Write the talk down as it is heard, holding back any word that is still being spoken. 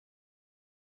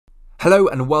Hello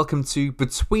and welcome to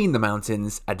Between the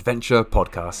Mountains Adventure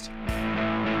Podcast.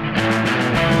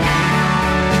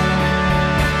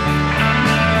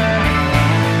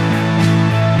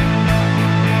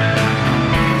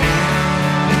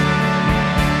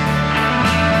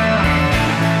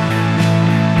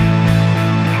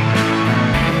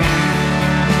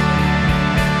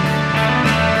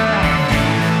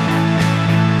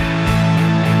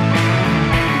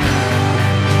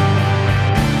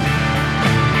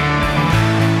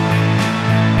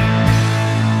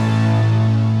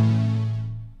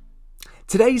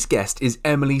 Today's guest is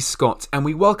Emily Scott, and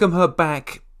we welcome her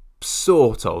back,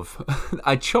 sort of.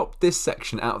 I chopped this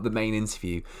section out of the main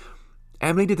interview.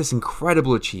 Emily did this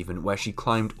incredible achievement where she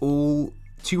climbed all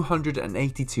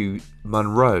 282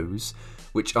 Munros,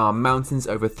 which are mountains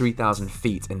over 3,000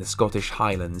 feet in the Scottish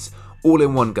Highlands, all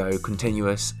in one go,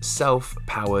 continuous,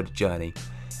 self-powered journey.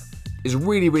 It's a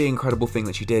really incredible thing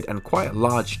that she did, and quite a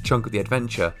large chunk of the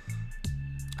adventure.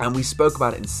 And we spoke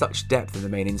about it in such depth in the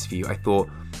main interview, I thought,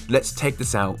 let's take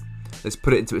this out, let's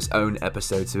put it into its own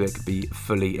episode so it could be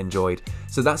fully enjoyed.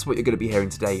 So that's what you're going to be hearing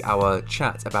today, our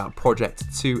chat about Project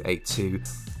 282,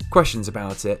 questions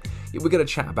about it. We're going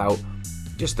to chat about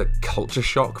just the culture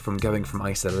shock from going from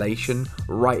isolation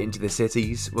right into the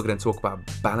cities. We're going to talk about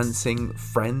balancing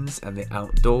friends and the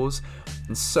outdoors,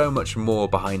 and so much more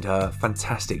behind her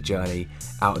fantastic journey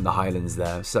out in the Highlands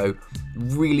there. So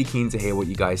really keen to hear what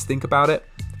you guys think about it.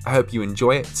 I hope you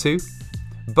enjoy it too.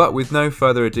 But with no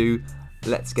further ado,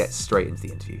 let's get straight into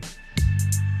the interview.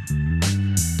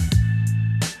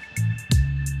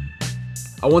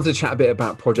 I wanted to chat a bit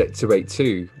about Project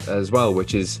 282 as well,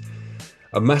 which is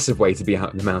a massive way to be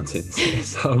out in the mountains.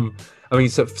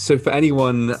 So for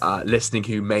anyone listening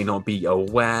who may not be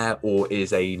aware or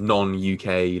is a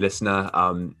non-UK listener,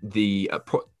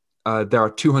 there are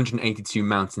 282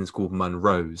 mountains called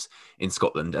Munros in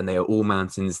Scotland, and they are all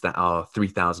mountains that are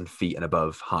 3,000 feet and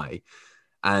above high.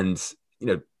 And, you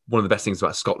know, one of the best things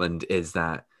about Scotland is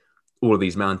that all of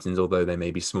these mountains, although they may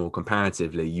be small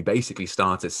comparatively, you basically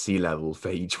start at sea level for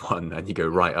each one and you go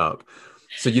right up.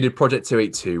 So you did Project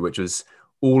 282, which was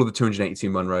all of the 282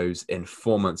 Munros in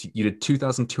 4 months. You did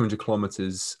 2,200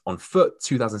 kilometers on foot,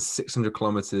 2,600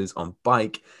 kilometers on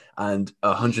bike, and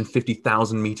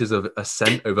 150,000 meters of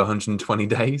ascent over 120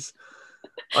 days.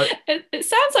 It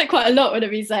sounds like quite a lot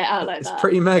whenever you say it out like that. It's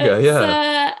pretty mega,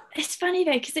 yeah. It's funny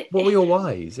though, because what were your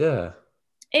whys? Yeah.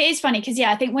 It is funny because,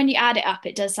 I think when you add it up,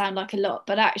 it does sound like a lot,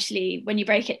 but actually when you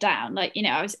break it down,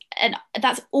 and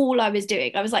that's all I was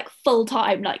doing. I was like full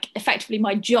time, like effectively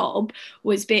my job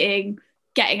was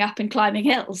getting up and climbing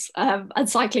hills and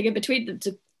cycling in between them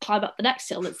to climb up the next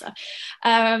hill and stuff.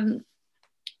 And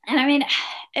I mean,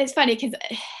 it's funny because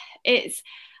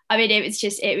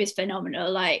it was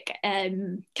phenomenal. Like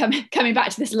coming back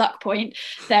to this luck point,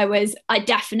 I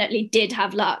definitely did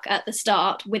have luck at the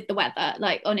start with the weather.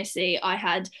 Like honestly, I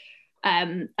had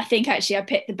I think actually I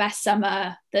picked the best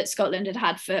summer that Scotland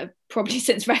had for probably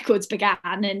since records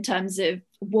began in terms of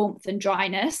warmth and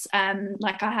dryness.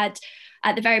 Like I had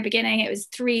at the very beginning, it was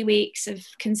 3 weeks of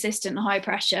consistent high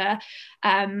pressure.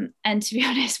 And to be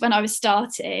honest, when I was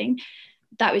starting,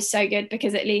 that was so good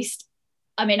because at least,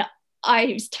 I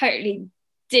was totally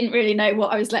didn't really know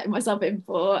what I was letting myself in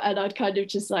for. And I'd kind of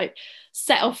just like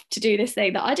set off to do this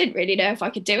thing that I didn't really know if I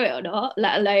could do it or not,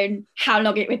 let alone how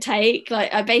long it would take.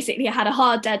 Like I basically had a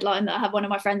hard deadline that I had one of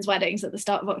my friend's weddings at the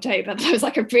start of October that I was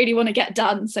like, I really want to get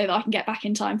done so that I can get back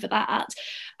in time for that.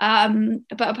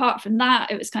 But apart from that,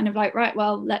 it was kind of like, right,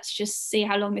 well, let's just see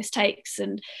how long this takes.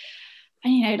 And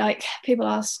like people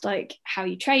asked like how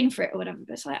you train for it or whatever,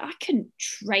 but it's like I couldn't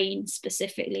train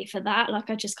specifically for that. Like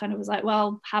I just kind of was like,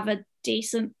 well, have a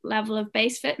decent level of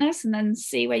base fitness and then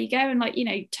see where you go, and like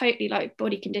totally like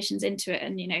body conditions into it.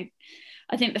 And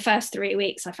I think the first 3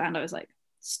 weeks I found I was like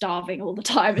starving all the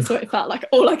time, and so it felt like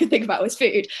all I could think about was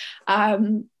food.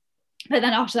 But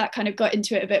then after that kind of got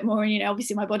into it a bit more, and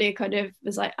obviously my body kind of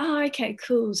was like, oh, okay,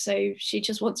 cool, so she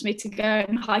just wants me to go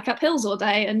and hike up hills all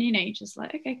day, and just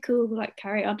like, okay, cool, like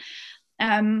carry on.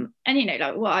 And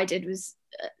like what I did was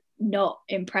not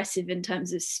impressive in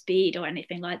terms of speed or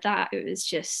anything like that. It was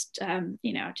just I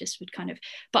just would kind of,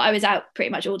 but I was out pretty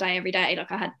much all day every day.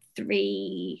 Like I had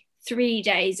three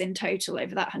days in total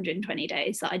over that 120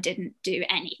 days that I didn't do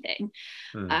anything.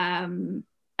 And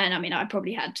I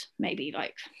probably had maybe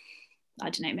like, I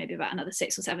don't know, maybe about another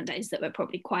 6 or 7 days that were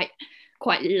probably quite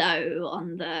low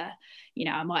on the,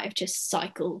 I might have just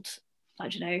cycled, I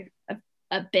don't know,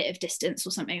 a bit of distance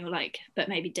or something, or like, but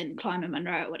maybe didn't climb a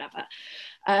Munro or whatever.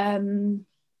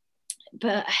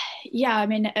 But yeah,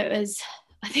 it was,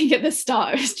 I think at the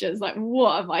start it was just like,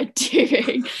 what am I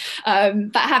doing?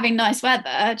 But having nice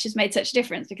weather just made such a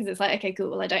difference, because it's like, okay, cool,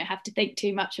 well, I don't have to think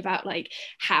too much about like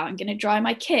how I'm going to dry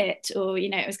my kit, or, you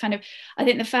know, it was kind of, I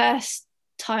think the first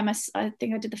time I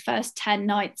think I did the first 10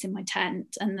 nights in my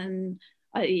tent, and then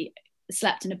I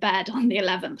slept in a bed on the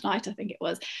 11th night, I think it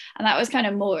was. And that was kind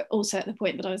of more also at the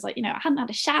point that I was like, you know, I hadn't had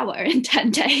a shower in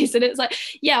 10 days. And it's like,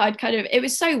 yeah, it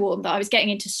was so warm that I was getting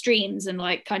into streams and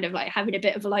like kind of like having a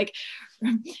bit of like,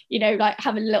 you know, like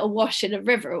having a little wash in a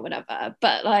river or whatever.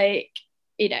 But like,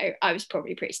 you know, I was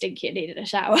probably pretty stinky and needed a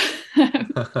shower.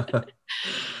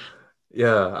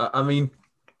 Yeah, I mean,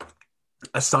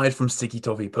 aside from sticky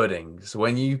toffee puddings,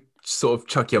 when you sort of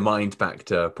chuck your mind back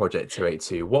to Project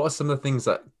 282, what are some of the things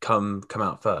that come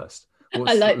out first?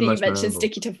 I like that you mentioned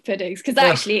sticky toffee puddings, because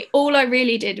actually all I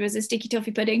really did was a sticky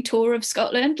toffee pudding tour of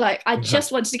Scotland. Like I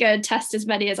just wanted to go and test as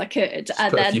many as I could, just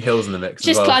and put then a few hills in the mix,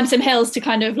 just climb some hills to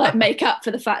kind of like make up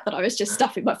for the fact that I was just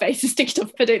stuffing my face with sticky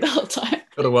toffee pudding the whole time.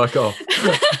 Got to work off.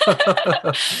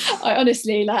 I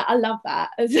honestly, like, I love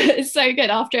that. It's so good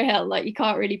after a hill. Like you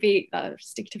can't really beat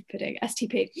sticky toffee pudding,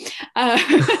 STP.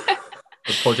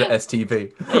 Project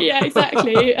STV. Yeah,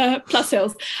 exactly. Plus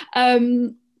hills.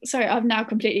 Sorry, I've now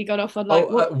completely gone off on like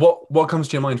what comes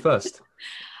to your mind first?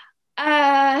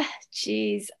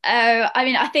 Geez. I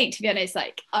mean, I think, to be honest,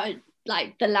 like I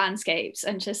like the landscapes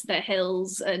and just the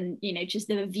hills, and, you know, just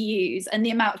the views, and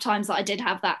the amount of times that I did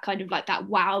have that kind of like that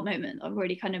wow moment. I've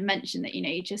already kind of mentioned that, you know,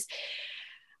 you just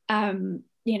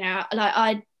you know,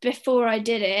 like before I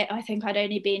did it, I think I'd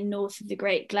only been north of the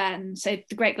Great Glen. So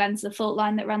the Great Glen's the fault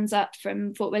line that runs up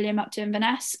from Fort William up to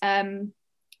Inverness.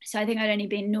 So I think I'd only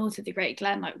been north of the Great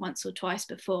Glen like once or twice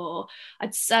before.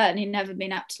 I'd certainly never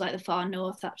been up to like the far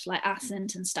north, up to like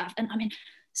Assynt and stuff. And I mean,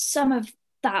 some of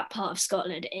that part of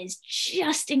Scotland is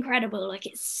just incredible. Like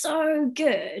it's so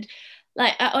good.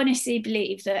 Like I honestly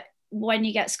believe that when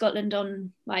you get Scotland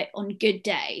on good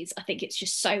days, I think it's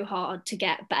just so hard to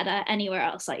get better anywhere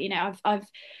else. Like, you know, I've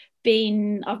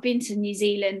been to New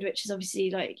Zealand, which is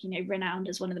obviously like, you know, renowned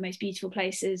as one of the most beautiful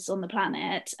places on the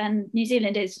planet, and New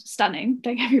Zealand is stunning,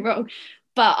 don't get me wrong,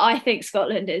 but I think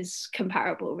Scotland is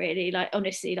comparable, really. Like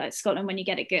honestly, like Scotland, when you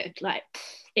get it good, like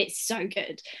it's so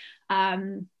good.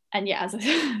 And yeah, as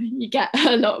you get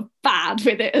a lot of bad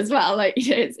with it as well. Like,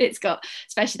 you know, it's got,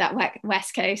 especially that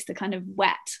west coast, the kind of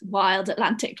wet, wild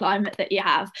Atlantic climate that you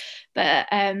have. But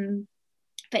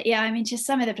yeah, I mean, just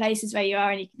some of the places where you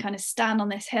are, and you can kind of stand on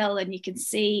this hill and you can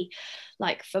see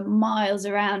like for miles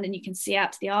around, and you can see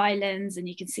out to the islands, and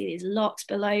you can see these lochs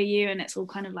below you, and it's all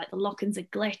kind of like the lochans are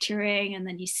glittering, and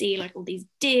then you see like all these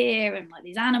deer and like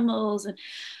these animals. And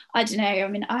I don't know, I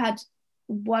mean, I had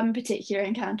one particular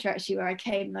encounter actually where I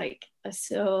came, like I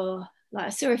saw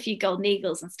a few golden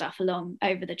eagles and stuff along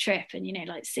over the trip, and, you know,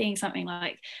 like seeing something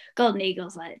like golden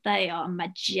eagles, like they are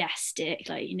majestic,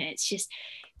 like, you know, it's just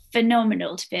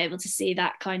phenomenal to be able to see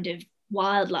that kind of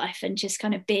wildlife and just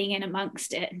kind of being in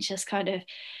amongst it, and just kind of,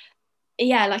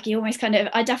 yeah, like you almost kind of,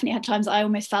 I definitely had times I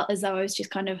almost felt as though I was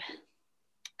just kind of,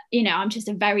 you know, I'm just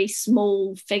a very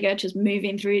small figure just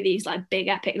moving through these like big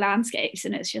epic landscapes,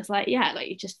 and it's just like, yeah, like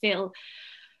you just feel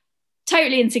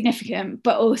totally insignificant,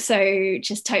 but also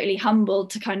just totally humbled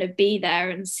to kind of be there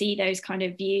and see those kind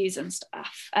of views and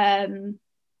stuff.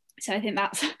 So I think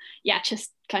that's, yeah,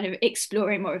 just kind of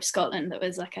exploring more of Scotland, that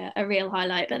was like a real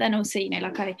highlight. But then also, you know,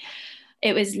 like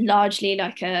it was largely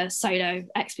like a solo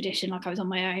expedition, like I was on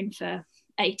my own for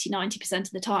 80-90%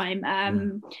 of the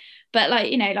time. But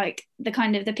like, you know, like the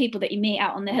kind of the people that you meet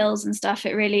out on the hills and stuff,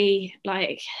 it really,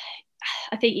 like,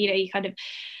 I think, you know, you kind of,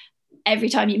 every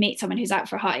time you meet someone who's out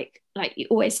for a hike, like you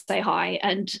always say hi,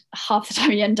 and half the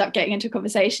time you end up getting into a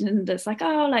conversation, and it's like,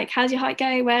 oh, like, how's your hike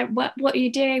going, what are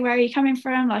you doing, where are you coming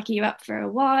from, like, are you up for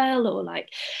a while, or like,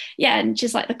 yeah. And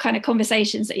just like the kind of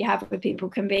conversations that you have with people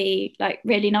can be like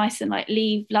really nice and like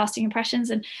leave lasting impressions.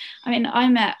 And I mean,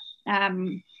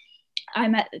 I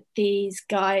met these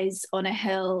guys on a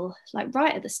hill like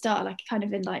right at the start, like kind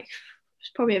of in like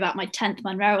probably about my 10th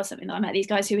Munro or something, that I met these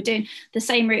guys who were doing the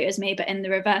same route as me but in the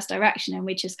reverse direction, and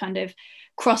we just kind of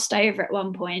crossed over at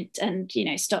one point and, you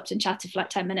know, stopped and chatted for like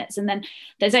 10 minutes, and then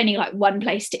there's only like one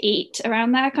place to eat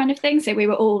around there kind of thing, so we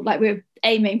were all like, we were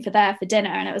aiming for there for dinner,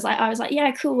 and it was like, I was like,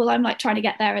 yeah, cool, well, I'm like trying to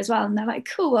get there as well, and they're like,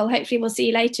 cool, well, hopefully we'll see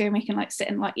you later and we can like sit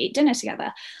and like eat dinner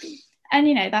together. And,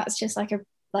 you know, that's just like a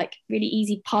like really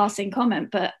easy passing comment,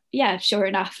 but yeah, sure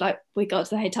enough, like we got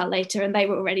to the hotel later and they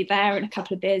were already there and a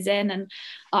couple of beers in, and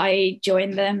I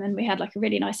joined them and we had like a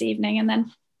really nice evening. And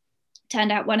then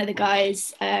turned out one of the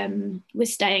guys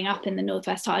was staying up in the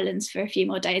Northwest Highlands for a few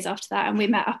more days after that, and we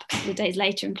met up a couple of days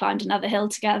later and climbed another hill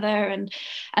together, and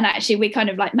actually we kind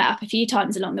of like met up a few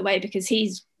times along the way, because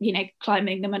he's, you know,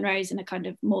 climbing the Munros in a kind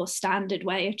of more standard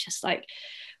way of just like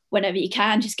whenever you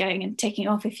can, just going and ticking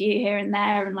off a few here and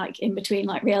there, and like in between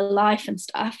like real life and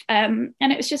stuff, and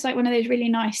it was just like one of those really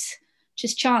nice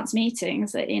just chance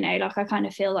meetings that, you know, like I kind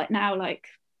of feel like now, like,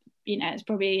 you know,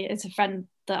 it's a friend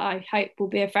that I hope will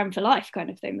be a friend for life kind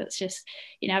of thing. That's just,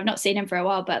 you know, I've not seen him for a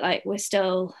while, but like we're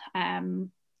still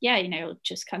yeah, you know,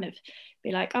 just kind of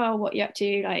be like, oh, what are you up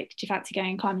to, like, do you fancy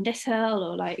going and climbing this hill?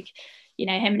 Or like, you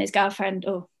know, him and his girlfriend,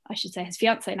 or I should say his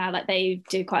fiance now, like they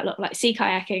do quite a lot of like sea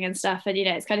kayaking and stuff, and you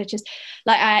know, it's kind of just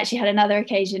like, I actually had another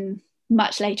occasion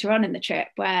much later on in the trip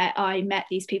where I met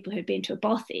these people who'd been to a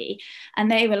bothy, and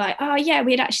they were like, oh yeah,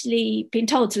 we'd actually been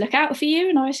told to look out for you.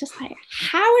 And I was just like,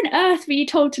 how on earth were you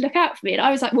told to look out for me? And I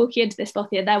was like walking into this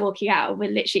bothy and they're walking out, and we're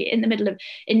literally in the middle of,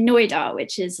 in Knoydart,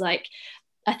 which is like,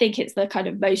 I think it's the kind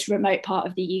of most remote part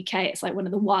of the UK. It's like one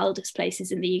of the wildest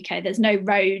places in the UK. There's no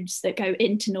roads that go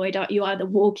into Knoydart. You either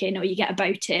walk in or you get a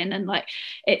boat in, and like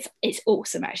it's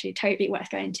awesome, actually, totally worth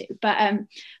going to. But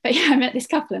yeah, I met this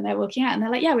couple and they're walking out and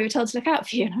they're like, yeah, we were told to look out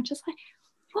for you. And I'm just like,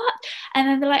 what? And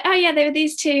then they're like, oh yeah, they were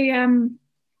these two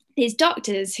these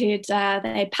doctors who'd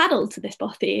they paddled to this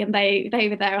bothy, and they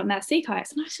were there on their sea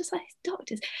kayaks. And I was just like,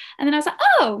 doctors. And then I was like,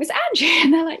 oh, it was Andrew.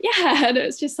 And they're like, yeah. And it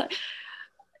was just like,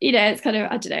 you know, it's kind of,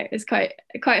 I don't know, it's quite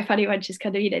a funny one, just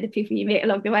kind of, you know, the people you meet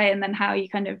along the way and then how you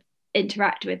kind of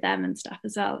interact with them and stuff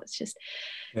as well. It's just,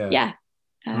 yeah.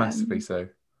 Massively so.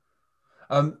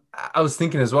 I was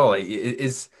thinking as well, like,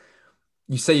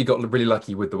 you say you got really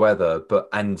lucky with the weather, but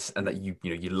and that you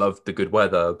know you love the good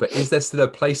weather, but is there still a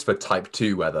place for type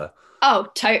 2 weather? Oh,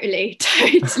 totally.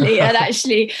 And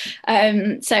actually,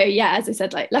 so yeah, as I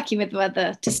said, like lucky with the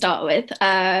weather to start with.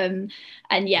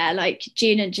 And yeah, like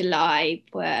June and July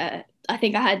were, I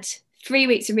think I had 3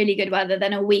 weeks of really good weather,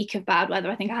 then a week of bad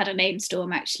weather. I think I had a name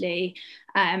storm actually.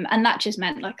 And that just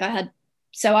meant like I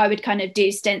would kind of do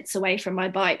stints away from my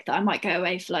bike, that I might go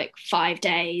away for like 5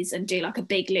 days and do like a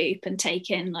big loop and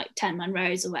take in like 10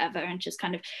 Munros or whatever, and just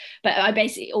kind of, but I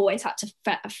basically always had to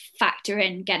factor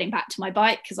in getting back to my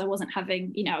bike, because I wasn't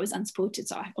having, you know, I was unsupported,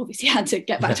 so I obviously had to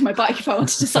get back to my bike if I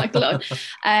wanted to cycle on.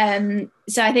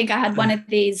 So I think I had one of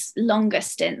these longer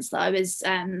stints that I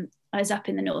was up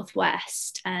in the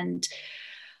Northwest, and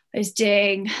I was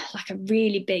doing like a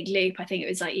really big loop. I think it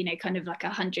was like, you know, kind of like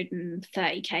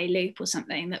 130k loop or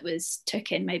something that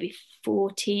took in maybe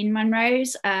 14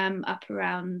 Munros up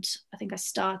around, I think I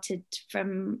started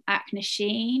from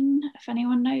Achnasheen, if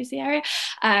anyone knows the area.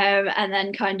 And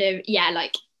then kind of, yeah,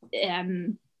 like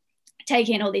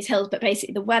taking in all these hills, but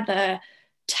basically the weather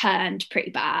turned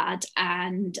pretty bad.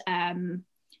 And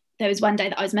there was one day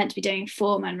that I was meant to be doing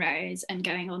 4 Munros and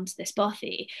going on to this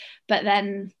bothy, but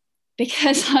then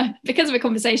because of a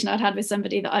conversation I'd had with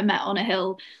somebody that I met on a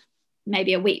hill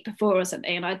maybe a week before or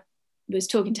something, and I was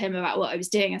talking to him about what I was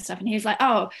doing and stuff, and he was like,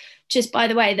 oh, just by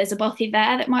the way, there's a bothy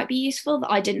there that might be useful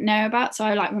that I didn't know about. So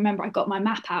I like remember I got my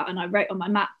map out and I wrote on my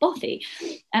map bothy,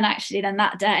 and actually then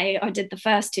that day I did the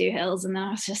first 2 hills, and then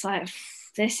I was just like,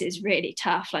 this is really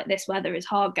tough, like this weather is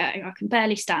hard going, I can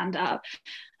barely stand up.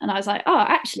 And I was like, oh,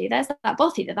 actually, there's that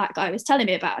bothy that guy was telling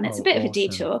me about. And it's a bit of a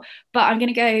detour, but I'm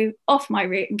going to go off my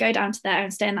route and go down to there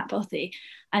and stay in that bothy.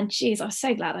 And geez, I was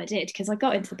so glad I did, because I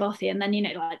got into the bothy and then, you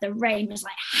know, like the rain was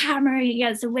like hammering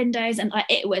against the windows, and like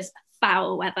it was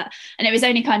foul weather. And it was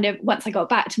only kind of once I got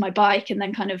back to my bike and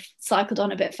then kind of cycled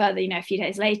on a bit further, you know, a few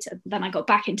days later, then I got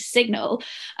back into signal,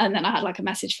 and then I had like a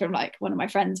message from like one of my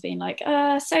friends being like,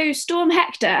 so Storm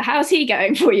Hector, how's he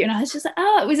going for you? And I was just like,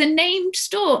 oh, it was a named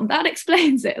storm, that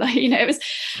explains it. Like, you know, it was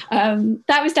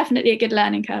that was definitely a good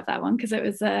learning curve, that one, because it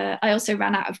was I also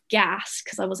ran out of gas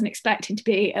because I wasn't expecting to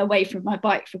be away from my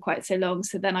bike for quite so long.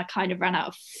 So then I kind of ran out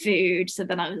of food, so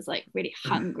then I was like really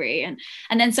hungry, and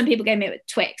then some people gave me a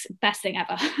Twix, best thing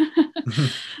ever.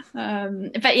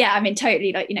 But yeah, I mean,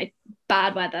 totally, like, you know,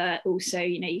 bad weather also,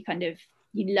 you know, you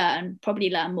probably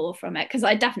learn more from it, because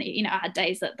I definitely, you know, I had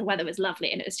days that the weather was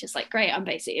lovely and it was just like, great, I'm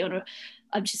basically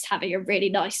I'm just having a really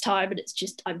nice time, and it's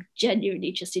just, I'm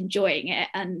genuinely just enjoying it,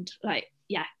 and like,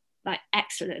 yeah, like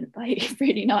excellent, like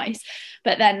really nice.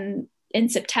 But then in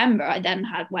September I then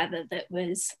had weather that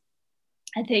was,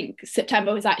 I think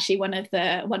September was actually one of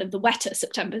the wetter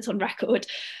Septembers on record.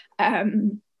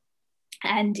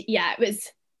 And yeah, it was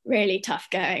really tough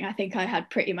going. I think I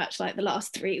had pretty much like the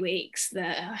last 3 weeks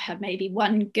that I had maybe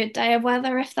one good day of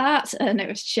weather, if that, and it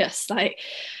was just like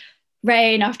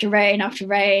rain after rain after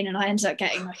rain, and I ended up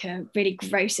getting like a really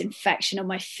gross infection on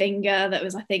my finger that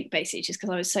was, I think, basically just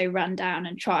because I was so run down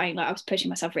and trying, like I was pushing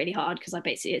myself really hard because I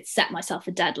basically had set myself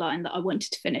a deadline that I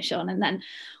wanted to finish on. And then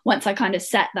once I kind of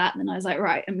set that, then I was like,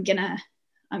 right, I'm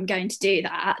going to do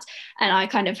that. And I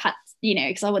kind of had, you know,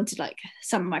 because I wanted, like,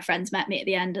 some of my friends met me at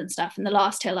the end and stuff. And the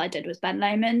last hill I did was Ben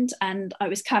Lomond, and I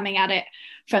was coming at it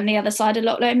from the other side of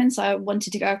Loch Lomond. So I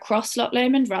wanted to go across Loch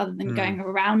Lomond rather than going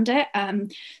around it.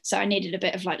 So I needed a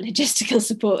bit of like logistical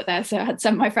support there. So I had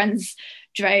some of my friends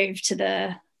drove to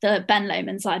the Ben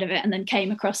Lomond side of it and then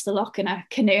came across the loch in a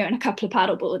canoe and a couple of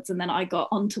paddle boards. And then I got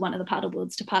onto one of the paddle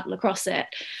boards to paddle across it.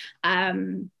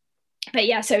 But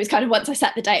yeah, so it was kind of, once I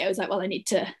set the date, I was like, well, I need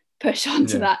to push on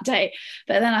to that date.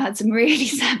 But then I had some really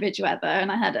savage weather,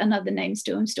 and I had another named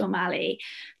Storm Alley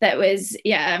that was,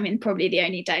 yeah, I mean, probably the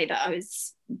only day that I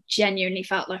was genuinely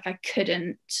felt like I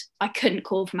couldn't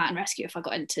call for mountain rescue if I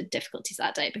got into difficulties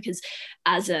that day, because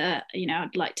as a, you know,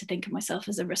 I'd like to think of myself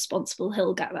as a responsible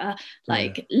hill goer,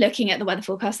 like looking at the weather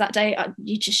forecast that day,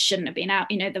 you just shouldn't have been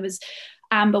out. You know, there was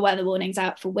amber weather warnings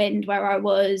out for wind where I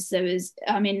was. There was,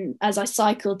 I mean, as I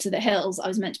cycled to the hills I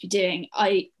was meant to be doing,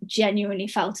 I genuinely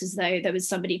felt as though there was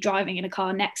somebody driving in a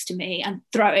car next to me and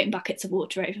throwing buckets of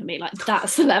water over me. Like,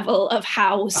 that's the level of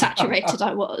how saturated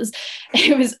I was.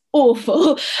 It was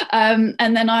awful. And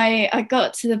then I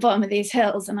got to the bottom of these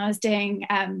hills, and I was doing,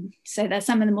 so there's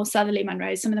some of the more southerly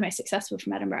Munros, some of the most successful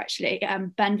from Edinburgh actually,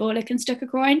 Ben Vorlich and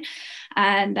Stuckagroin,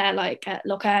 and they're like at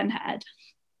Loch Ernhead.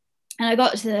 And I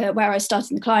got to where I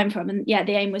started the climb from, and yeah,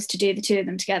 the aim was to do the two of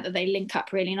them together. They link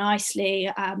up really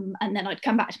nicely, and then I'd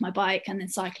come back to my bike and then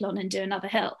cycle on and do another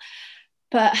hill.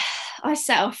 But I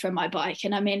set off from my bike,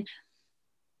 and I mean,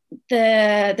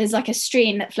 there's like a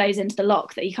stream that flows into the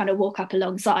loch that you kind of walk up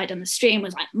alongside, and the stream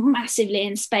was like massively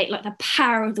in spate, like the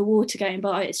power of the water going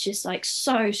by, it's just like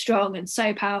so strong and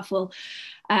so powerful.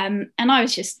 And I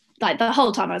was just like, the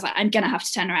whole time I was like, I'm gonna have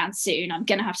to turn around soon, I'm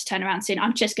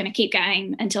just gonna keep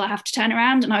going until I have to turn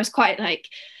around. And I was quite like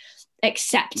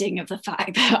accepting of the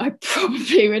fact that I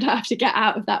probably would have to get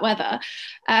out of that weather,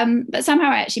 but somehow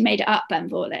I actually made it up Ben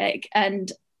Vorlich,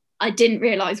 and I didn't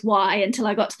realise why until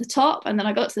I got to the top. And then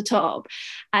I got to the top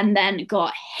and then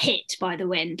got hit by the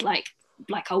wind, like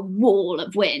a wall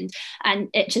of wind. And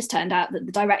it just turned out that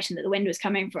the direction that the wind was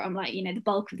coming from, like, you know, the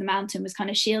bulk of the mountain was kind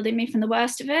of shielding me from the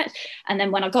worst of it. And then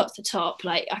when I got to the top,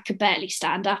 like, I could barely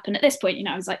stand up. And at this point, you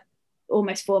know, I was like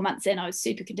almost 4 months in, I was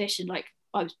super conditioned, like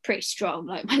I was pretty strong,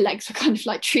 like my legs were kind of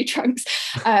like tree trunks,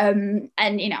 and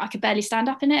you know, I could barely stand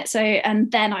up in it. So,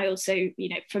 and then I also, you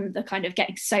know, from the kind of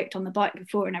getting soaked on the bike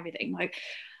before and everything, like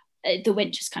the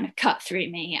wind just kind of cut through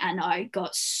me, and I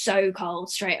got so cold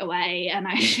straight away. And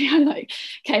I like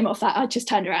came off that, I just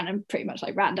turned around and pretty much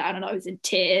like ran down, and I was in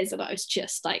tears, and I was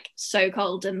just like so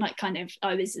cold, and like kind of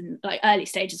I was in like early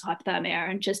stages of hypothermia,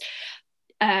 and just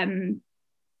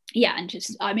yeah, and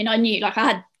just, I mean, I knew, like, I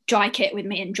had dry kit with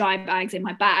me and dry bags in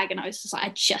my bag, and I was just like, I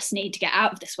just need to get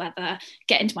out of this weather,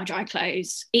 get into my dry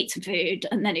clothes, eat some food,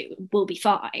 and then it will be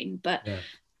fine. But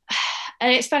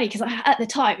and it's funny because at the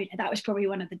time, you know, that was probably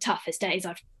one of the toughest days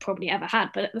I've probably ever had,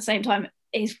 but at the same time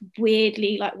it's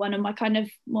weirdly like one of my kind of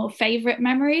more favorite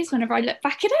memories whenever I look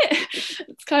back at it.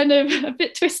 It's kind of a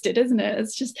bit twisted, isn't it?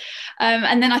 It's just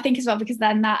and then I think as well, because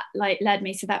then that like led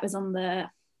me, so that was on the,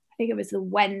 I think it was the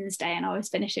Wednesday, and I was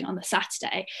finishing on the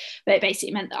Saturday, but it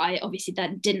basically meant that I obviously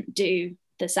then didn't do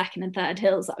the second and third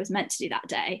hills that I was meant to do that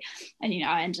day. And, you know,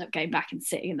 I ended up going back and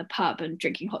sitting in the pub and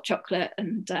drinking hot chocolate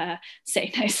and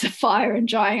sitting next to the fire and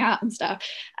drying out and stuff.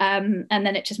 And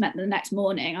then it just meant that the next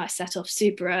morning I set off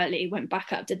super early, went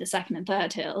back up, did the second and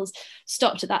third hills,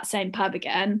 stopped at that same pub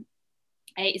again,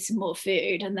 ate some more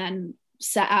food, and then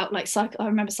set out, like, I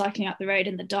remember cycling up the road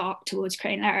in the dark towards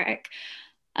Crane Lyric,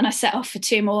 and I set off for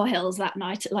 2 more hills that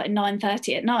night at like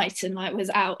 9:30 at night, and like was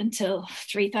out until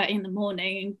 3:30 in the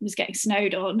morning, and was getting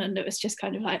snowed on, and it was just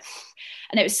kind of like,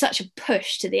 and it was such a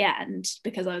push to the end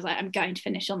because I was like, I'm going to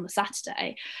finish on the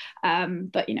Saturday,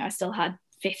 but you know, I still had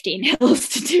 15 hills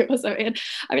to do or something.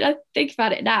 I mean, I think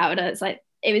about it now, and it's like,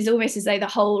 it was almost as though the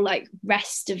whole like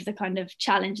rest of the kind of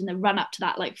challenge and the run up to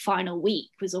that like final week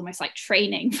was almost like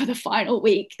training for the final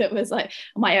week, that was like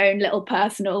my own little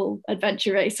personal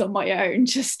adventure race on my own,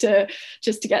 just to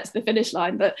get to the finish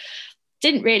line. But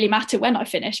didn't really matter when I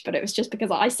finished, but it was just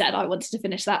because I said I wanted to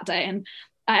finish that day. And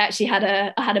I actually had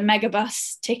a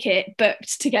megabus ticket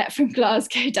booked to get from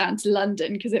Glasgow down to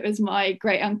London, because it was my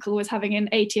great uncle was having an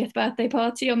 80th birthday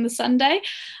party on the Sunday,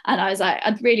 and I was like,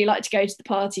 I'd really like to go to the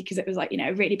party because it was like, you know,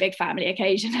 a really big family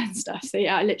occasion and stuff. So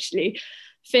yeah, I literally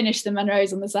finished the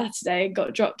Munros on the Saturday,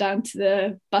 got dropped down to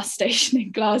the bus station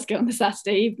in Glasgow on the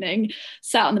Saturday evening,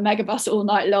 sat on the megabus all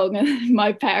night long, and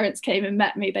my parents came and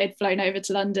met me. They'd flown over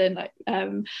to London,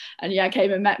 and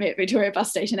came and met me at Victoria bus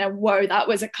station. And whoa, that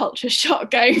was a culture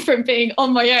shock, going from being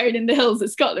on my own in the hills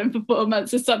of Scotland for 4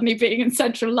 months to suddenly being in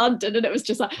central London. And it was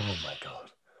just like, oh my God.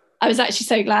 I was actually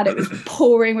so glad it was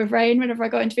pouring with rain whenever I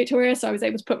got into Victoria, so I was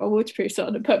able to put my waterproofs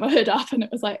on and put my hood up, and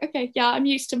it was like, okay, yeah, I'm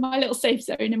used to my little safe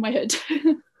zone in my hood.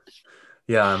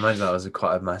 Yeah, I imagine that was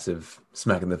quite a massive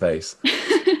smack in the face.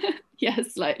 Yeah,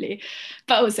 slightly,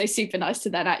 but also super nice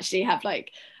to then actually have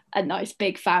like a nice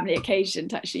big family occasion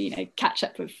to actually, you know, catch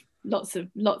up with lots of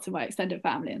my extended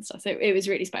family and stuff. So it was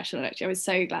really special, and actually I was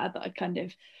so glad that I'd kind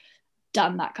of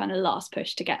done that kind of last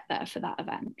push to get there for that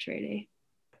event, really.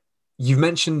 You've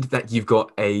mentioned that you've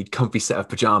got a comfy set of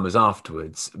pajamas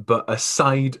afterwards, but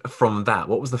aside from that,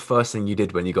 what was the first thing you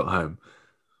did when you got home?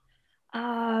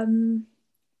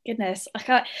 Goodness, I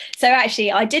can't. So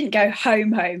actually, I didn't go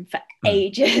home for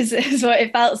ages. Is what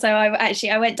it felt. So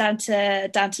I went down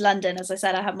to London. As I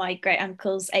said, I had my great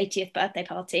uncle's 80th birthday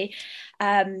party.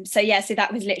 So that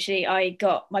was literally,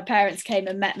 my parents came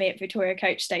and met me at Victoria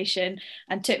Coach Station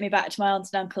and took me back to my aunt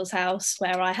and uncle's house,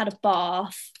 where I had a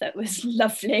bath that was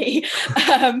lovely.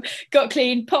 Got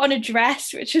clean, put on a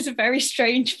dress, which was a very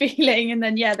strange feeling, and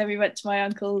then we went to my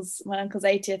uncle's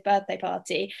 80th birthday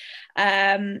party.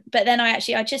 But then I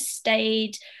just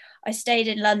stayed. I stayed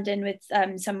in London with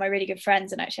some of my really good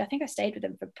friends, and actually I think I stayed with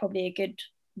them for probably a good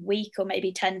week or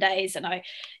maybe 10 days, and I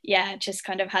just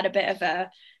kind of had a bit of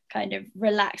a kind of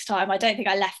relaxed time. I don't think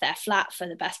I left their flat for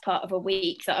the best part of a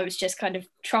week, that I was just kind of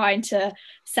trying to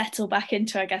settle back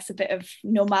into, I guess, a bit of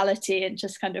normality, and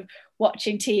just kind of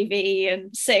watching TV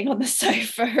and sitting on the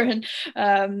sofa. And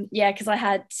because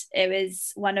it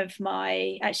was one of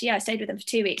my, I stayed with them for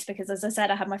 2 weeks, because as I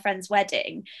said, I had my friend's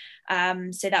wedding.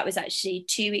 So that was actually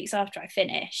 2 weeks after I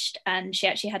finished, and she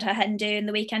actually had her hen do in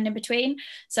the weekend in between.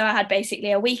 So I had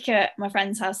basically a week at my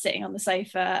friend's house sitting on the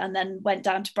sofa, and then went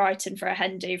down to Brighton for a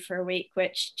hen do for a week,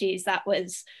 which, geez, that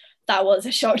was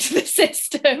a shock to the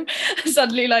system.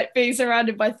 Suddenly, like, being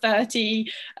surrounded by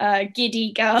 30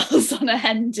 giddy girls on a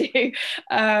hen do.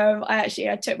 I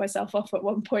took myself off at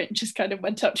one point and just kind of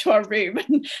went up to our room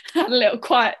and had a little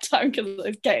quiet time, because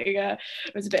it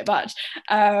was a bit much.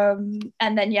 And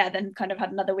then kind of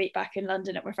had another week back in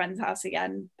London at my friend's house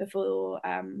again before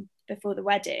the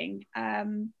wedding.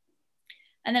 And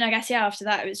then I guess after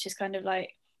that, it was just kind of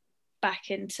like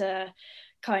back into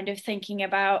kind of thinking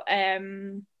about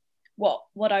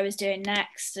what I was doing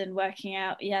next, and working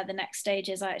out the next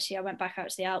stages. I went back out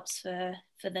to the Alps for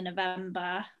the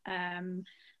November, and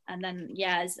then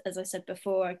as I said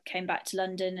before, I came back to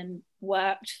London and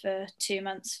worked for 2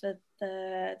 months for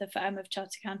the firm of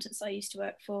chartered accountants I used to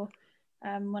work for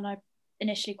when I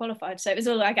initially qualified. So it was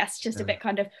all, I guess, just a bit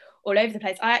kind of all over the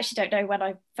place. I actually don't know when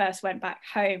I first went back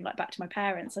home, like back to my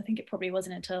parents. I think it probably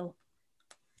wasn't until,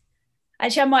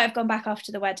 actually, I might have gone back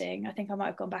after the wedding. I think I might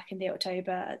have gone back in the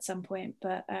October at some point,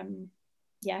 but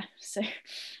so.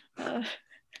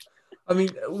 I mean,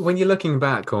 when you're looking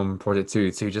back on Project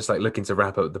 282, just like looking to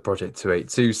wrap up the Project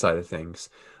 282 side of things,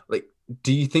 like,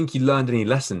 do you think you learned any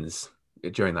lessons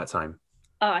during that time?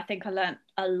 Oh, I think I learned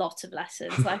a lot of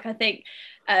lessons. Like, I think,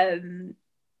 I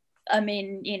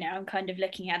mean, I'm kind of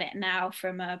looking at it now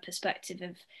from a perspective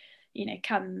of,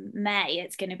 come May,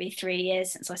 it's going to be 3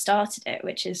 years since I started it,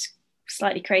 which is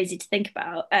slightly crazy to think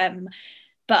about.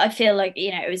 But I feel like,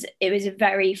 it was a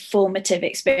very formative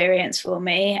experience for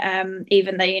me.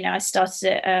 Even though, I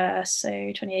started it,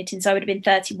 2018, so I would have been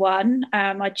 31.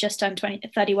 I just turned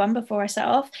 31 before I set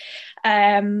off.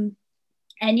 I mean,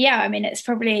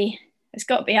 it's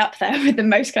got to be up there with the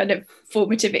most kind of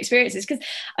formative experiences, because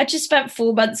I just spent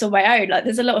 4 months on my own. Like,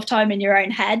 there's a lot of time in your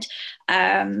own head.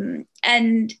 And,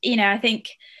 I think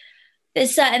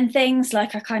there's certain things,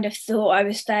 like, I kind of thought I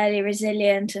was fairly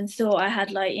resilient and thought I had,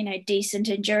 like, decent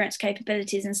endurance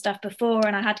capabilities and stuff before.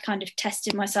 And I had kind of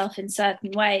tested myself in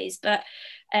certain ways, but,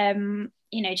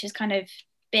 just kind of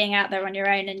being out there on your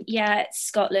own, and it's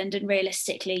Scotland, and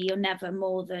realistically, you're never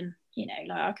more than,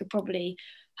 like, I could probably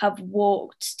have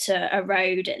walked to a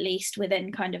road at least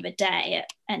within kind of a day at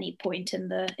any point in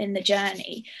the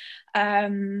journey.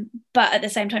 But at the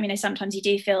same time, sometimes you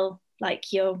do feel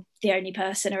like you're the only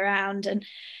person around, and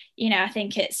I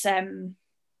think it's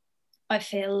I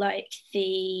feel like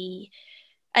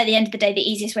at the end of the day, the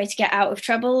easiest way to get out of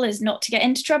trouble is not to get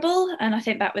into trouble. And I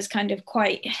think that was kind of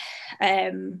quite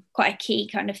a key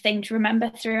kind of thing to remember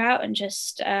throughout. And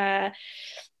just I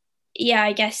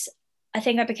guess I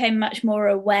think I became much more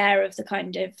aware of the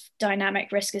kind of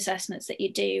dynamic risk assessments that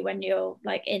you do when you're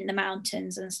like in the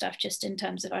mountains and stuff, just in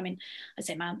terms of, I mean, I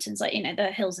say mountains, like, you know, the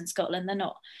hills in Scotland, they're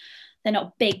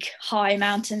not big high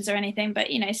mountains or anything,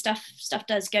 but, you know, stuff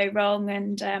does go wrong.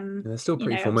 And They're still you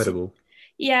pretty know, obviously, formidable.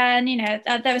 yeah, and you know,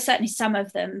 there were certainly some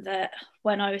of them that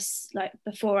when I was like,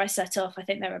 before I set off, I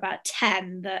think there were about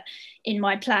 10 that in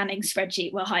my planning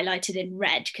spreadsheet were highlighted in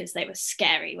red because they were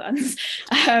scary ones.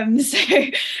 So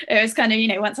it was kind of, you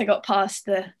know, once I got past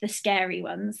the scary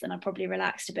ones, then I probably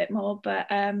relaxed a bit more. But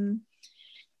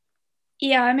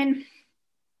yeah, I mean,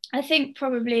 I think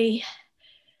probably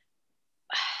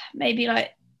maybe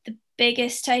like the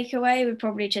biggest takeaway would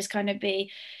probably just kind of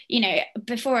be, you know,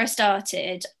 before I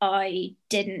started, I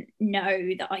didn't know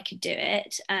that I could do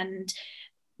it. And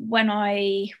when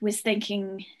I was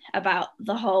thinking about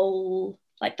the whole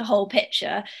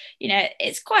picture, you know,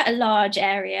 it's quite a large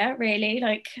area, really,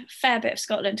 like a fair bit of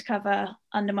Scotland to cover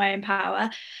under my own power.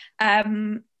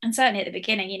 And certainly at the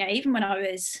beginning, you know, even when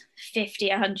I was 50,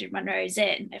 100 Munros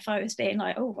in, if I was being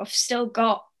like, oh, I've still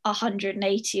got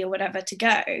 180 or whatever to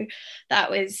go,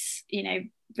 that was, you know,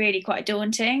 really quite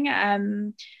daunting.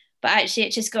 But actually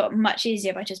it just got much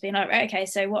easier by just being like, right, okay,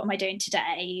 so what am I doing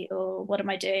today, or what am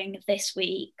I doing this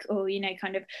week, or, you know,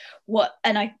 kind of what.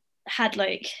 And I had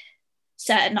like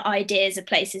certain ideas of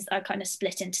places that I kind of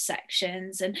split into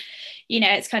sections, and, you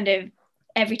know, it's kind of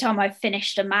every time I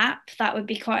finished a map, that would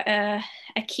be quite a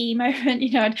key moment.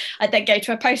 You know, I'd then go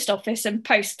to a post office and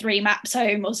post 3 maps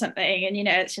home or something, and, you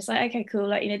know, it's just like, okay, cool,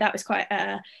 like, you know, that was quite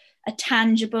a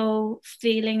tangible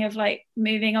feeling of like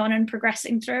moving on and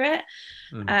progressing through it.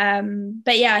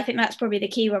 But yeah, I think that's probably the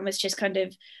key one, was just kind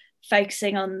of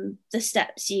focusing on the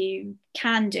steps you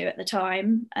can do at the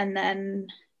time, and then,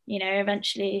 you know,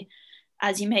 eventually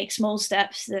as you make small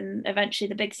steps, then eventually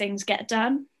the big things get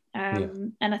done.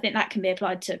 And I think that can be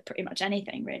applied to pretty much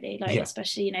anything, really, like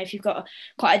especially, you know, if you've got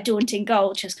quite a daunting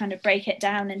goal, just kind of break it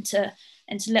down into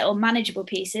little manageable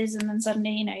pieces, and then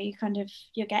suddenly, you know,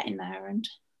 you're getting there. And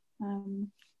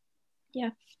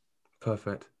yeah.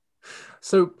 Perfect.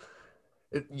 So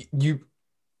you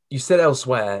said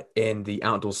elsewhere in the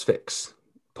Outdoors Fix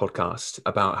podcast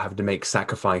about having to make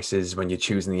sacrifices when you're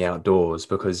choosing the outdoors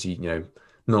because you know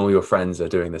not all your friends are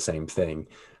doing the same thing.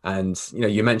 And you know,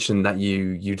 you mentioned that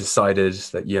you decided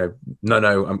that, you know,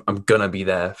 no, I'm gonna be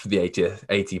there for the 80th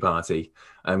 80 party.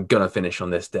 I'm gonna finish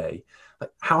on this day.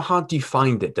 Like, how hard do you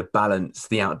find it to balance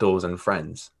the outdoors and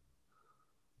friends?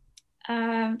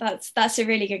 That's a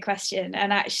really good question.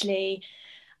 And actually,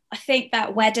 I think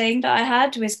that wedding that I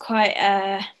had was quite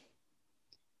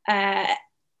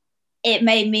it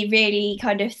made me really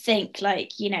kind of think,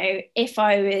 like, you know, if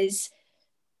I was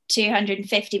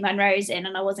 250 Munros in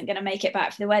and I wasn't going to make it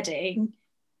back for the wedding,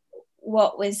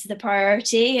 what was the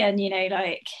priority? And, you know,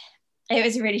 like, it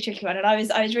was a really tricky one. And I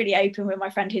was really open with my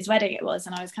friend whose wedding it was,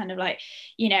 and I was kind of like,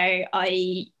 you know,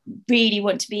 I really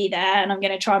want to be there and I'm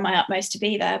going to try my utmost to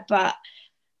be there, but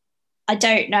I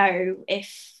don't know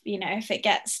if, you know,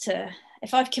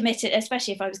 if I've committed,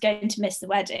 especially if I was going to miss the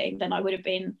wedding, then I would have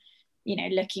been, you know,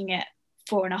 looking at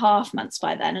 4.5 months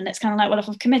by then. And it's kind of like, well, if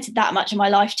I've committed that much of my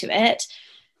life to it,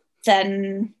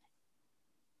 then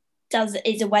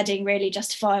is a wedding really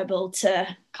justifiable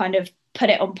to kind of put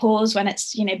it on pause when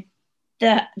it's, you know,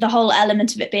 the whole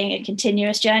element of it being a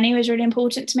continuous journey was really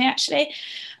important to me, actually.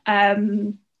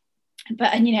 And you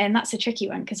know, and that's a tricky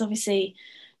one, because obviously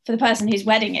for the person whose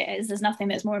wedding it is, there's nothing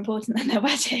that's more important than their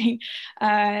wedding.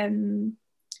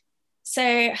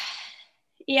 So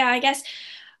yeah, I guess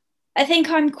I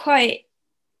think I'm quite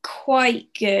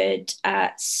good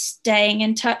at staying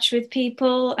in touch with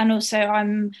people, and also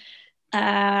I'm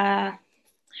how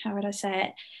would I say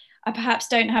it, I perhaps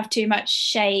don't have too much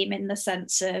shame, in the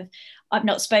sense of I've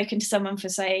not spoken to someone for,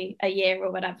 say, a year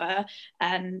or whatever,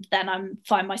 and then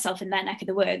find myself in their neck of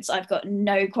the woods. I've got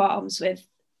no qualms with,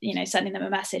 you know, sending them a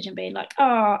message and being like,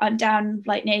 oh, I'm down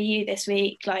like near you this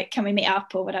week, like, can we meet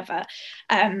up or whatever.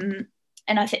 And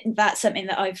I think that's something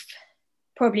that I've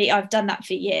done that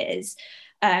for years,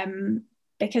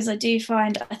 because I do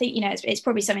find, I think, you know, it's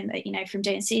probably something that, you know, from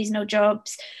doing seasonal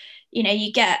jobs, you know,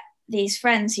 you get these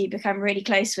friends who you become really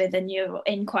close with, and you're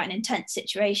in quite an intense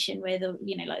situation with, or,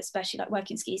 you know, like, especially like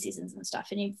working ski seasons and stuff,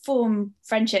 and you form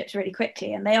friendships really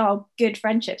quickly, and they are good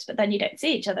friendships, but then you don't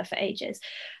see each other for ages.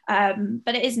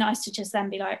 But it is nice to just then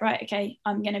be like, right, okay,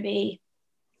 I'm going to be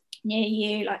near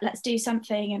you, like, let's do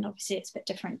something. And obviously it's a bit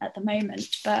different at the moment,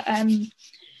 but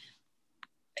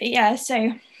yeah, so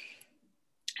I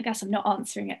guess I'm not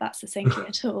answering it that succinctly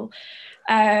at all.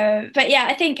 But yeah,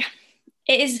 I think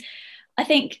it is, I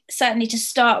think certainly to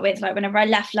start with, like, whenever I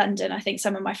left London, I think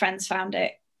some of my friends found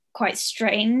it quite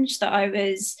strange that I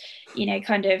was,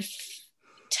 kind of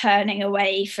turning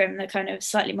away from the kind of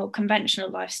slightly more conventional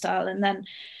lifestyle. And then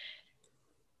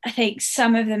I think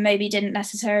some of them maybe didn't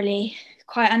necessarily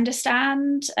quite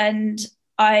understand, and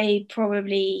I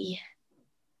probably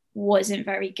wasn't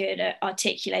very good at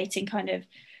articulating kind of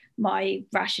my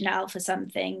rationale for some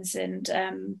things, and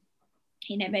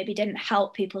maybe didn't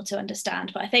help people to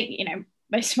understand. But I think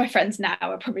most of my friends now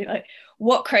are probably like,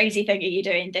 what crazy thing are you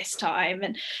doing this time?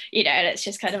 And and it's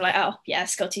just kind of like, oh yeah,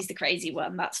 Scotty's the crazy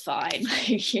one, that's fine.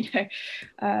 Yeah.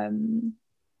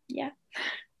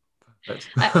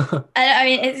 I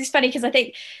mean, it's funny because I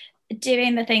think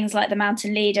doing the things like the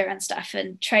Mountain Leader and stuff,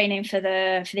 and training for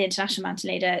the International Mountain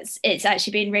Leader, it's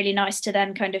actually been really nice to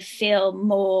then kind of feel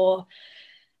more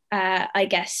I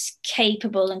guess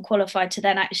capable and qualified to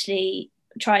then actually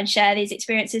try and share these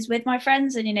experiences with my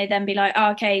friends, and then be like,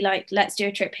 oh, okay, like let's do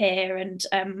a trip here. And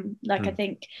I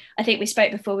think we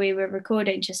spoke before we were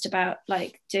recording just about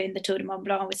like doing the Tour de Mont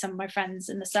Blanc with some of my friends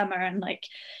in the summer, and like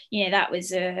that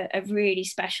was a really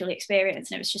special experience,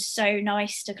 and it was just so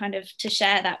nice to kind of to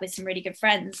share that with some really good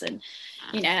friends. And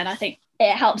and I think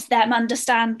it helps them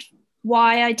understand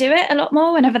why I do it a lot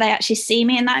more whenever they actually see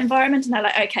me in that environment, and they're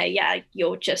like, okay, yeah,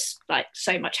 you're just like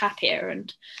so much happier.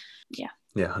 And yeah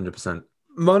 100%.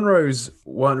 Munros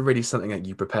weren't really something that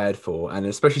you prepared for, and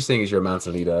especially seeing as you're a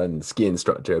mountain leader and ski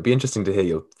instructor, it'd be interesting to hear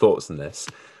your thoughts on this.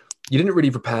 You didn't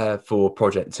really prepare for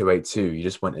Project 282, you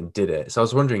just went and did it. So I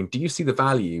was wondering, do you see the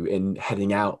value in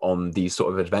heading out on these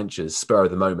sort of adventures spur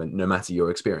of the moment, no matter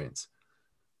your experience?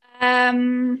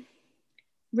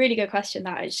 Really good question,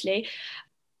 that, actually.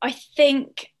 I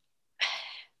think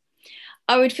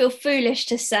I would feel foolish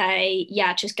to say,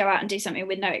 yeah, just go out and do something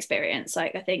with no experience.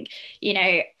 Like, I think,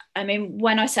 I mean,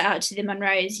 when I set out to the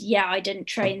Munros, yeah, I didn't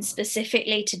train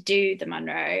specifically to do the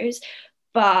Munros,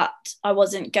 but I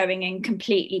wasn't going in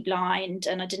completely blind,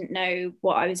 and I didn't know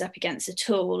what I was up against at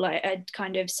all. Like, I'd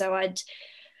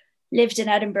lived in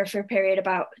Edinburgh for a period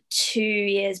about 2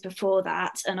 years before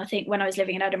that. And I think when I was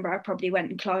living in Edinburgh, I probably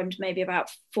went and climbed maybe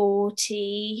about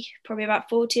 40 of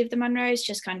the Munros,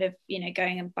 just kind of,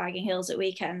 going and bagging hills at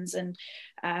weekends. And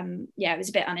it was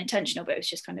a bit unintentional, but it was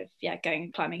just kind of, going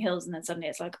and climbing hills. And then suddenly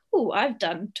it's like, oh, I've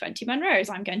done 20 Munros.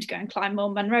 I'm going to go and climb more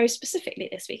Munros specifically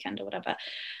this weekend or whatever.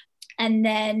 And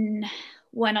then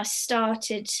when I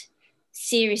started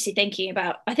seriously thinking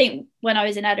about, I think when I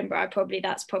was in Edinburgh,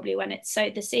 that's probably when it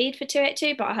sowed the seed for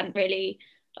 282, but I hadn't really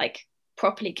like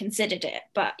properly considered it.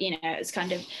 But it was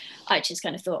kind of, I just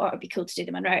kind of thought, oh, it'd be cool to do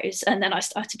the Munros. And then I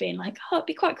started being like, oh, it'd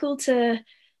be quite cool to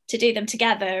do them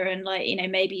together, and like,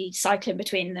 maybe cycling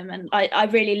between them. And I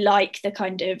really like the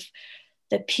kind of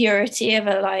the purity of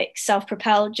a like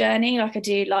self-propelled journey. Like, I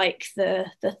do like the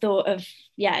thought of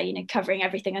covering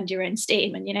everything under your own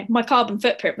steam. And my carbon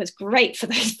footprint was great for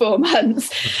those 4 months.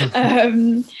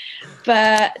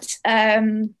 But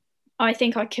I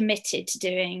think I committed to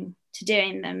doing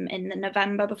them in the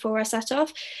November before I set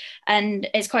off. And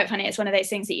it's quite funny, it's one of those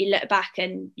things that you look back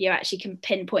and you actually can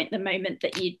pinpoint the moment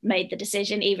that you made the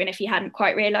decision, even if you hadn't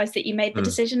quite realized that you made the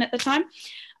decision at the time.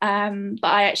 But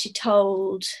I actually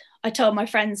told my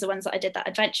friends, the ones that I did that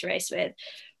adventure race with,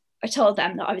 I told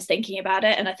them that I was thinking about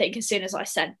it. And I think as soon as I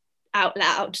said out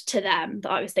loud to them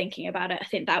that I was thinking about it, I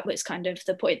think that was kind of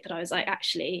the point that I was like,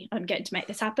 actually, I'm going to make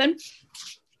this happen.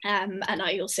 And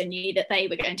I also knew that they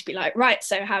were going to be like, right,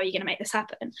 so how are you going to make this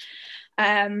happen?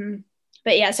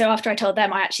 But yeah, so after I told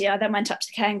them, I then went up to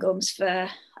the Cairngorms for,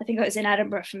 I think I was in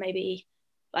Edinburgh for maybe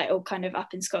like, or kind of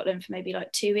up in Scotland for maybe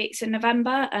like 2 weeks in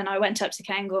November. And I went up to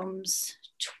the Cairngorms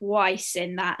twice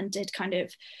in that, and did kind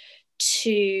of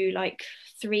 2 like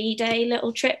 3-day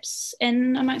little trips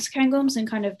in amongst the Cairngorms, and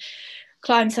kind of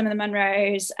climbed some of the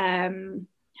Munros, and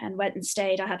went and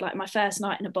stayed. I had like my first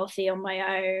night in a bothy on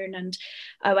my own, and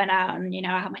I went out and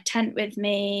I had my tent with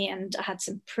me, and I had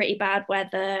some pretty bad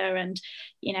weather, and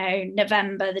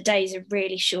November, the days are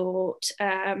really short,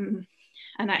 and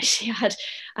actually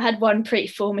I had one pretty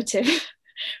formative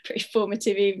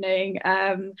evening,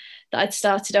 that I'd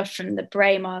started off from the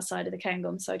Braemar side of the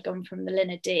Cairngorms, so I'd gone from the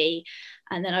Linna Dee,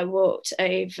 and then I walked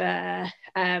over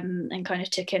and kind of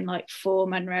took in like 4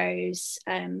 Munros,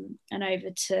 and over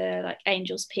to like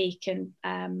Angels Peak and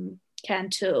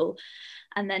Cairntoul,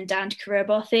 and then down to Carrera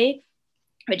Bothy,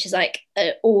 which is like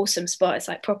an awesome spot. It's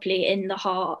like properly in the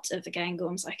heart of the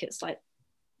Cairngorms. Like, it's like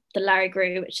the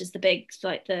Larrigrew, which is the big,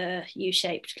 like the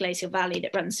U-shaped glacial valley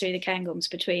that runs through the Cairngorms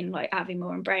between like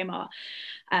Aviemore and Braemar.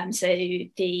 So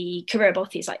the Carrera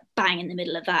Bothy is like bang in the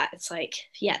middle of that. It's like,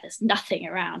 there's nothing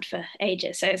around for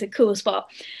ages. So it's a cool spot.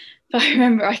 But I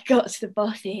remember I got to the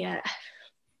Bothy at,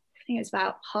 I think it was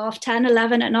about 10:30,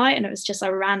 11 at night, and it was just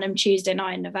a random Tuesday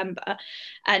night in November,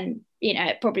 and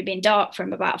it probably been dark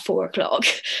from about 4 o'clock,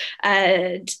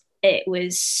 and it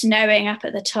was snowing up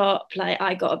at the top. Like,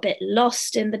 I got a bit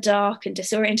lost in the dark and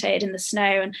disorientated in the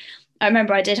snow, and I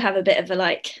remember I did have a bit of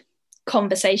a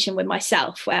conversation with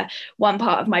myself where one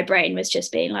part of my brain was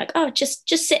just being like, oh, just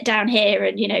sit down here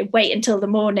and wait until the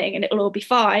morning and it'll all be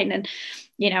fine. And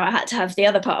I had to have the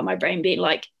other part of my brain being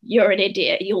like, you're an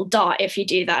idiot, you'll die if you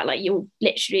do that. Like, you'll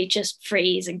literally just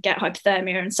freeze and get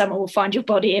hypothermia and someone will find your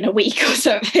body in a week or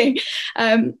something,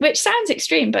 which sounds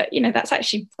extreme, but that's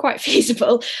actually quite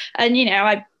feasible. And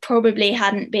I probably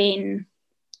hadn't been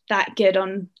that good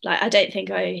on, I don't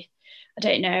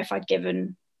know if I'd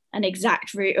given an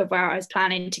exact route of where I was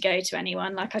planning to go to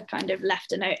anyone. Like, I'd kind of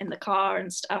left a note in the car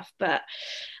and stuff, but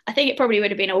I think it probably would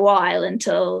have been a while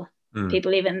until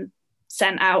people even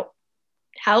sent out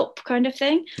help, kind of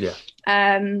thing. Yeah.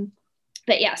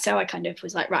 But yeah, so I kind of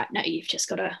was like, right, no, you've just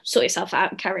got to sort yourself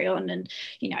out and carry on. And,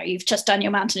 you've just done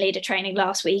your mountain leader training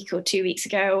last week or 2 weeks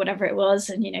ago or whatever it was.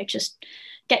 And, just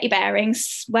get your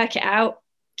bearings, work it out,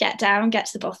 get down, get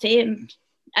to the bothy,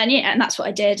 and that's what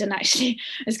I did. And actually,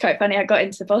 it's quite funny. I got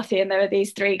into the bothy and there were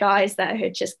these 3 guys there who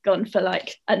had just gone for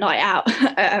a night out,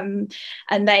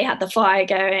 and they had the fire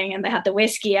going and they had the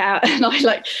whiskey out, and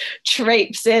I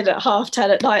traipsed in at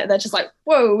 10:30 at night, and they're just like,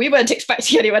 whoa, we weren't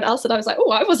expecting anyone else. And I was like,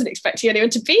 oh, I wasn't expecting anyone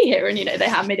to be here. And they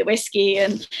had me the whiskey,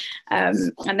 and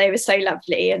they were so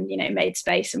lovely and made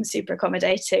space and were super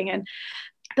accommodating.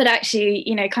 But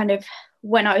actually, kind of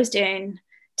when I was doing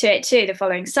 282 the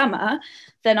following summer,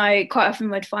 then I quite often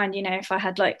would find, if I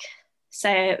had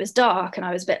say it was dark and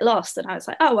I was a bit lost, and I was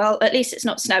like, oh, well, at least it's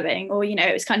not snowing. Or,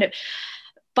 it was kind of,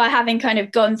 by having kind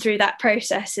of gone through that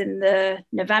process in the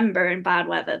November in bad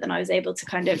weather, then I was able to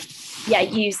kind of,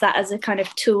 use that as a kind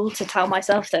of tool to tell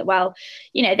myself that, well,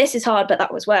 this is hard, but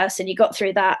that was worse. And you got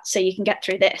through that, so you can get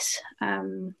through this.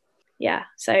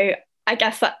 So I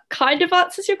guess that kind of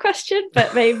answers your question,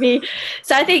 but maybe.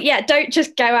 So I think, don't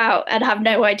just go out and have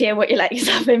no idea what you let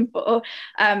yourself in for,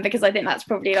 because I think that's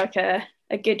probably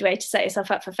a good way to set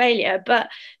yourself up for failure. But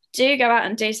do go out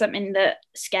and do something that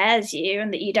scares you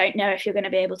and that you don't know if you're going to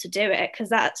be able to do it, because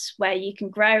that's where you can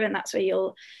grow, and that's where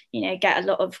you'll, get a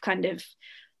lot of kind of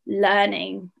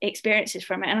learning experiences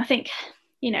from it. And I think,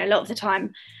 a lot of the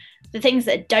time, the things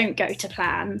that don't go to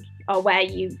plan are where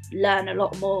you learn a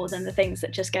lot more than the things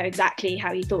that just go exactly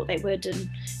how you thought they would, and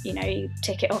you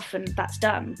tick it off and that's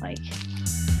done.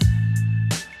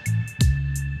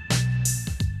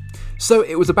 So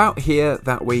it was about here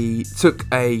that we took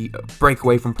a break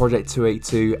away from Project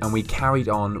 282 and we carried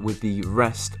on with the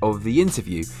rest of the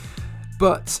interview.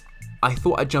 But I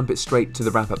thought I'd jump it straight to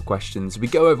the wrap-up questions. We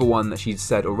go over one that she'd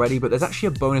said already, but there's actually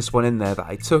a bonus one in there that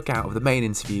I took out of the main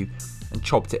interview and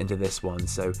chopped it into this one.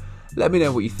 So let me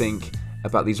know what you think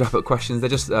about these wrap-up questions. They're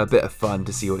just a bit of fun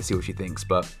to see what she thinks,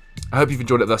 but I hope you've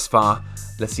enjoyed it thus far.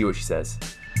 Let's see what she says.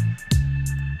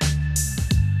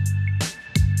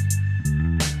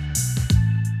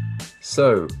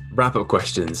 So, wrap-up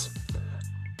questions.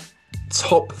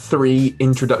 Top 3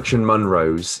 introduction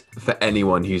Munros for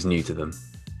anyone who's new to them.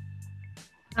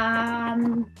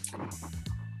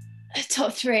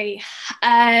 Top 3.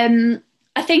 I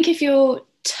think if you're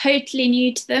totally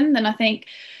new to them, then I think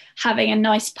having a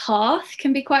nice path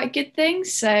can be quite a good thing.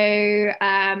 So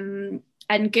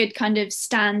and good kind of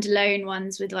standalone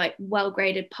ones with well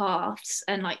graded paths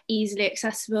and easily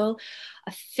accessible.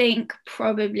 I think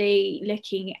probably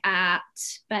looking at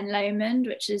Ben Lomond,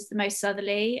 which is the most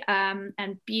southerly,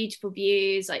 and beautiful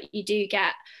views. You do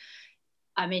get,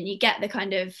 you get the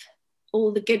kind of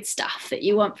all the good stuff that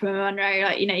you want from a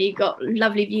Munro. You've got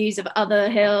lovely views of other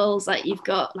hills, you've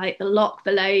got the loch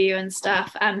below you and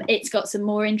stuff. It's got some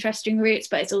more interesting routes,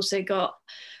 but it's also got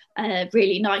a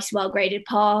really nice, well-graded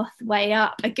path way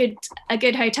up, a good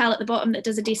hotel at the bottom that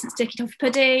does a decent sticky toffee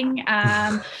pudding.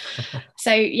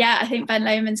 So yeah, I think Ben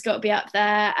Lomond's got to be up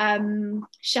there.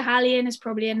 Schiehallion is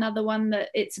probably another one that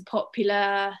it's a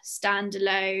popular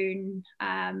standalone,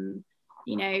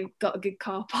 got a good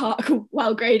car park,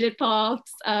 well-graded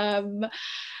paths.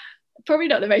 Probably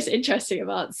not the most interesting of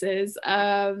answers.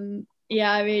 I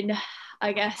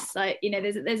guess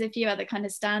there's a few other kind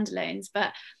of standalones,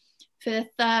 but for the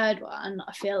third one,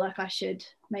 I feel like I should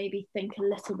maybe think a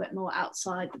little bit more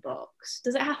outside the box.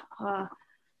 Does it have? I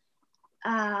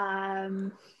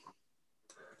don't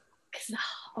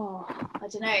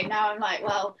know. Now I'm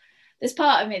well, there's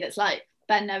part of me that's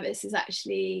Ben Nevis is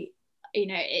actually,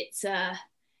 it's a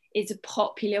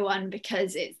popular one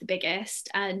because it's the biggest,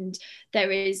 and there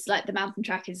is the mountain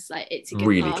track is it's a good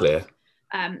really path. Clear.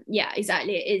 Yeah,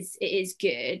 exactly. It is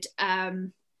good.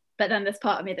 but then there's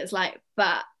part of me that's like,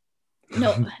 but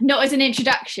not as an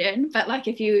introduction, but like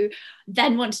if you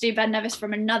then want to do Ben Nevis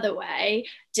from another way,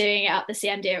 doing it up the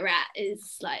Siem de Ararat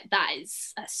is like, that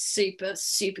is a super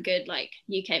good like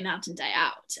UK mountain day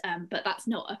out, but that's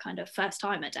not a kind of first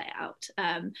timer day out,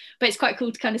 but it's quite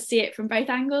cool to kind of see it from both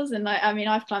angles. And like, I mean,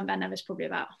 I've climbed Ben Nevis probably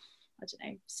about, I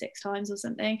don't know, 6 times or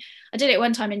something. I did it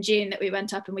one time in June that we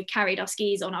went up and we carried our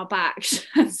skis on our backs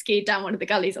and skied down one of the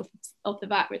gullies off the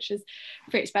back, which was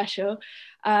pretty special.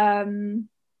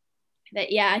 But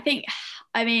yeah, I think,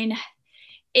 I mean,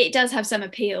 it does have some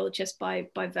appeal just by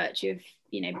virtue of,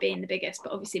 you know, being the biggest,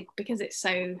 but obviously because it's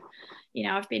so, you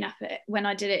know, I've been up at, when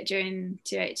I did it during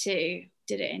 282,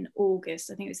 did it in August,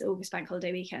 I think it was the August bank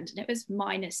holiday weekend, and it was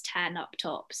 -10 up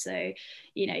top. So,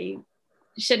 you know, you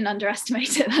shouldn't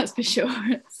underestimate it, that's for sure.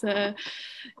 So,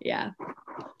 yeah.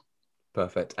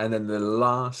 Perfect. And then the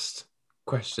last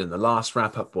question, the last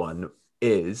wrap up one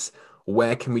is,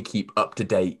 where can we keep up to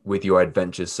date with your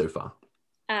adventures so far?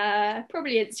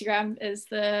 Probably Instagram is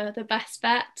the best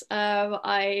bet.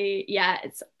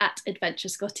 It's at Adventure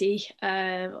Scotty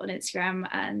on Instagram,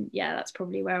 and yeah, that's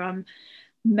probably where I'm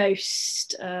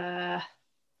most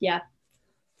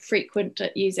frequent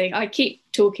at using. I keep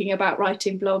talking about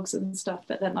writing blogs and stuff,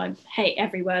 but then I hate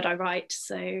every word I write.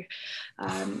 So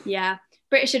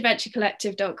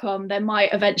BritishAdventureCollective.com. There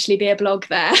might eventually be a blog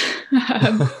there.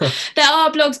 There are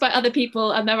blogs by other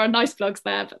people and there are nice blogs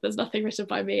there, but there's nothing written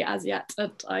by me as yet,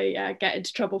 and I get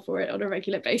into trouble for it on a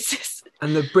regular basis.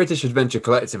 And the British Adventure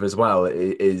Collective as well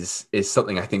is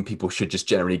something I think people should just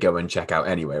generally go and check out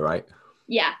anyway, right?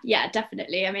 Yeah,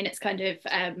 definitely. I mean, it's kind of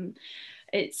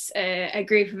it's a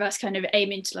group of us kind of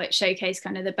aiming to like showcase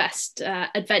kind of the best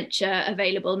adventure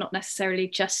available, not necessarily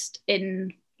just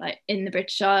in the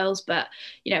British Isles, but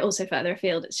you know, also further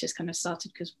afield. It's just kind of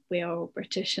started because we are all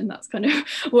British, and that's kind of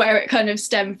where it kind of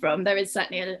stemmed from. There is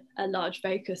certainly a large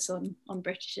focus on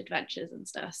British adventures and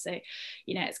stuff, so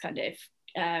you know, it's kind of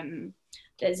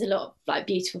there's a lot of like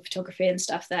beautiful photography and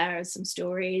stuff there, and some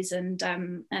stories, and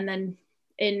then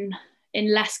in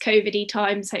less COVID-y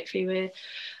times, hopefully we'll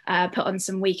put on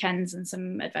some weekends and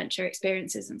some adventure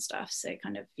experiences and stuff, so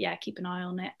kind of keep an eye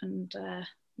on it. And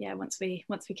once we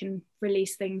can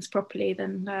release things properly,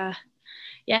 then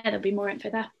there'll be more info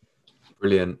there.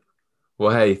 Brilliant.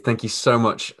 Well, hey, thank you so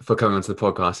much for coming onto the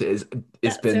podcast.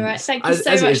 It's been all right. Thank you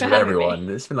so much for having everyone.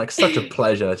 Me. It's been like such a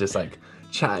pleasure, just like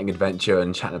chatting adventure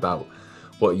and chatting about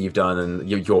what you've done and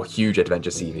your huge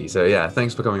adventure CV. So yeah,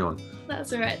 thanks for coming on.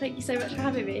 That's all right. Thank you so much for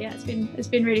having me. Yeah, it's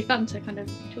been really fun to kind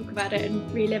of talk about it and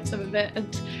relive some of it,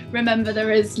 and remember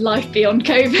there is life beyond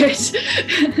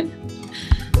COVID.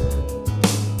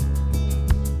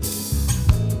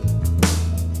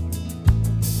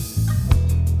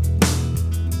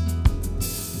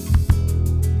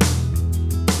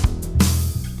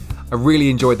 I really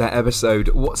enjoyed that episode.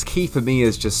 What's key for me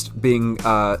is just being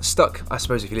stuck. I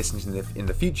suppose if you're listening in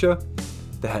the future,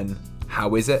 then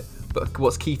how is it? But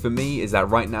what's key for me is that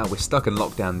right now we're stuck in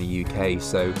lockdown in the UK,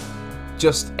 so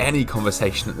just any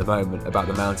conversation at the moment about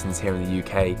the mountains here in the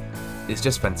UK is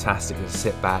just fantastic to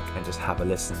sit back and just have a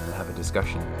listen and have a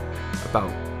discussion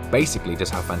about basically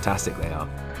just how fantastic they are.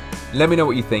 Let me know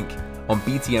what you think on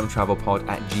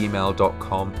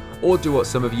btmtravelpod@gmail.com, or do what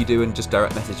some of you do and just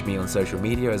direct message me on social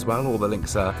media as well. All the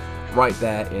links are right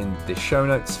there in the show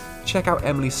notes. Check out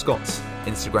Emily Scott's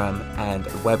Instagram and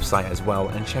website as well,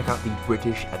 and check out the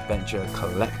British Adventure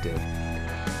Collective.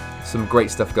 Some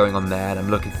great stuff going on there, and I'm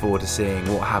looking forward to seeing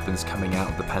what happens coming out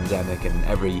of the pandemic and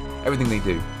everything they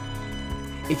do.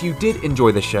 If you did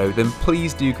enjoy the show, then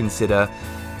please do consider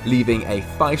leaving a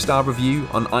 5-star review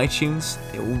on iTunes.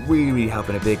 It will really help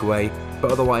in a big way.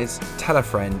 But otherwise, tell a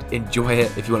friend, enjoy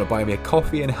it. If you want to buy me a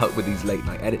coffee and help with these late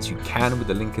night edits, you can with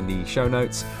the link in the show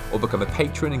notes, or become a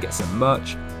patron and get some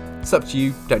merch. It's up to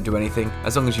you, don't do anything.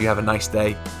 As long as you have a nice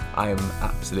day, I am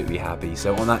absolutely happy.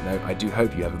 So on that note, I do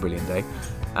hope you have a brilliant day,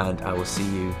 and I will see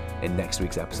you in next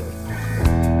week's episode.